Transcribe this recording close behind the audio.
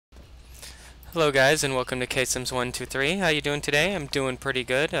Hello guys and welcome to KSims123. How you doing today? I'm doing pretty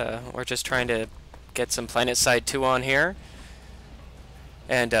good. We're just trying to get some Planetside 2 on here.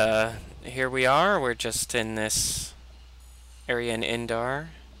 And here we are. We're just in this area in Indar.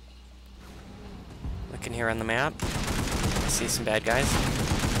 Looking here on the map. I see some bad guys.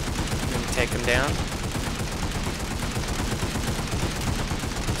 I'm gonna take them down.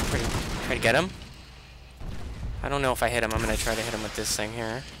 Try to get him. I don't know if I hit him. I'm gonna try to hit him with this thing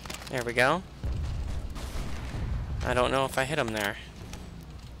here. There we go. I don't know if I hit him there.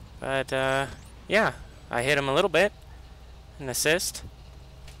 But, yeah. I hit him a little bit. An assist.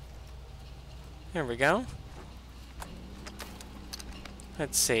 There we go.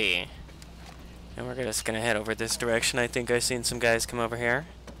 Let's see. And we're just gonna head over this direction. I think I've seen some guys come over here.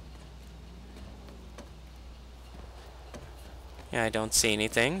 Yeah, I don't see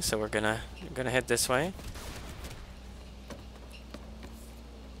anything, so we're gonna head this way.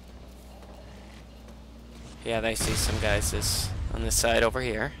 Yeah, I see some guys on this side over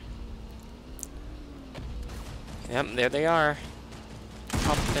here. Yep, there they are.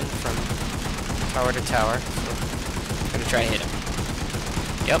 Hopping from tower to tower. So I'm gonna try to hit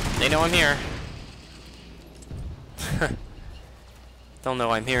them. Yep, they know I'm here. They'll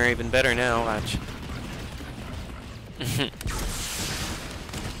know I'm here even better now, watch.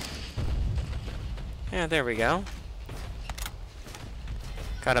 Yeah, there we go.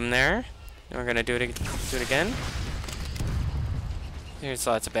 Got him there. And we're gonna do it again. There's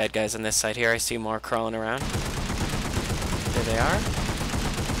lots of bad guys on this side here. I see more crawling around. There they are.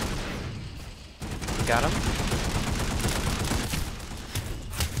 Got them.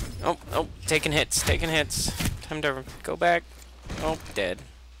 Oh, taking hits. Time to go back. Oh, dead.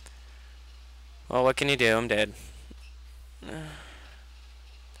 Well, what can you do? I'm dead.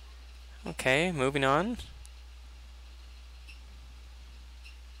 Okay, moving on.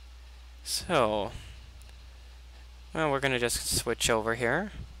 So, well, we're gonna just switch over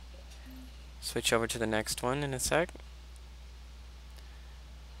here. Switch over to the next one in a sec.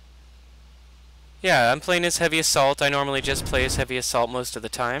 Yeah, I'm playing as Heavy Assault. I normally just play as Heavy Assault most of the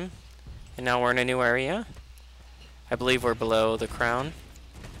time. And now we're in a new area. I believe we're below the crown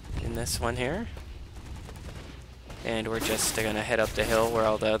in this one here. And we're just gonna head up the hill where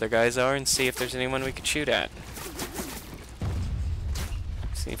all the other guys are and see if there's anyone we could shoot at.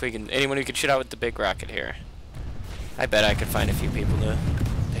 See if we can, anyone who could shoot out with the big rocket here. I bet I could find a few people to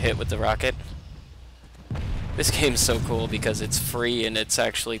hit with the rocket. This game's so cool because it's free and it's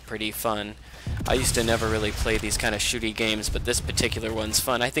actually pretty fun. I used to never really play these kind of shooty games, but this particular one's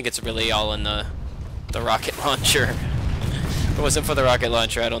fun. I think it's really all in the rocket launcher. If it wasn't for the rocket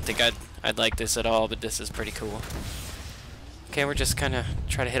launcher, I don't think I'd like this at all, but this is pretty cool. Okay, we're just kind of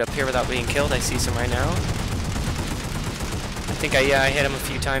trying to hit up here without being killed. I see some right now. I think I hit him a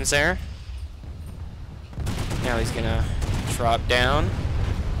few times there. Now he's gonna drop down.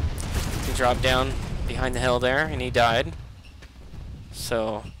 He dropped down behind the hill there, and he died.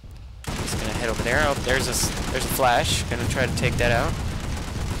 So he's gonna head over there. Oh, there's a flash. Gonna try to take that out.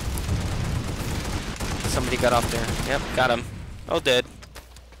 Somebody got off there. Yep, got him. Oh, dead.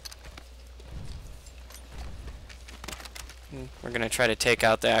 We're gonna try to take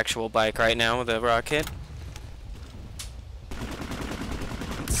out the actual bike right now with a rocket.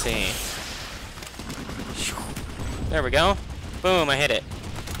 Let's see. There we go. Boom, I hit it.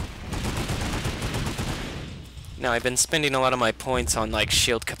 Now, I've been spending a lot of my points on like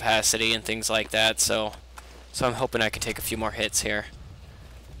shield capacity and things like that, so I'm hoping I can take a few more hits here.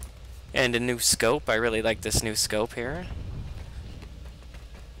 And a new scope. I really like this new scope here.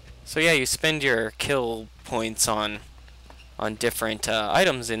 So yeah, you spend your kill points on different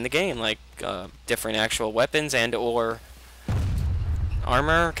items in the game, like different actual weapons and or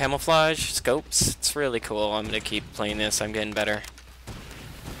armor, camouflage, scopes. It's really cool. I'm gonna keep playing this. I'm getting better.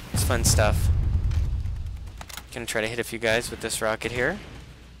 It's fun stuff. Gonna try to hit a few guys with this rocket here.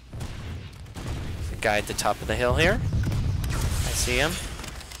 There's a guy at the top of the hill here. I see him.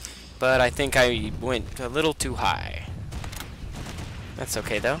 But I think I went a little too high. That's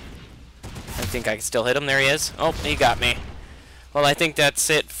okay though. I think I can still hit him. There he is. Oh, he got me. Well, I think that's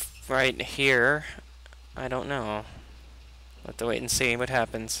it right here. I don't know. We'll have to wait and see what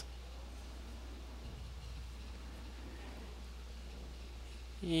happens.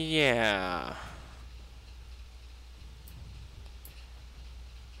 Yeah.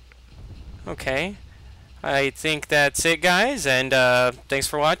 Okay. I think that's it, guys, and thanks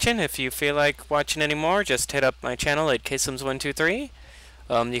for watching. If you feel like watching any more, just hit up my channel at KSims123.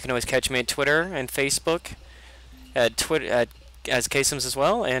 You can always catch me at Twitter and Facebook as KSims as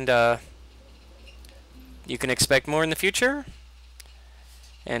well, and you can expect more in the future.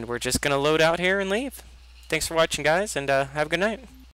 And we're just going to load out here and leave. Thanks for watching, guys, and have a good night.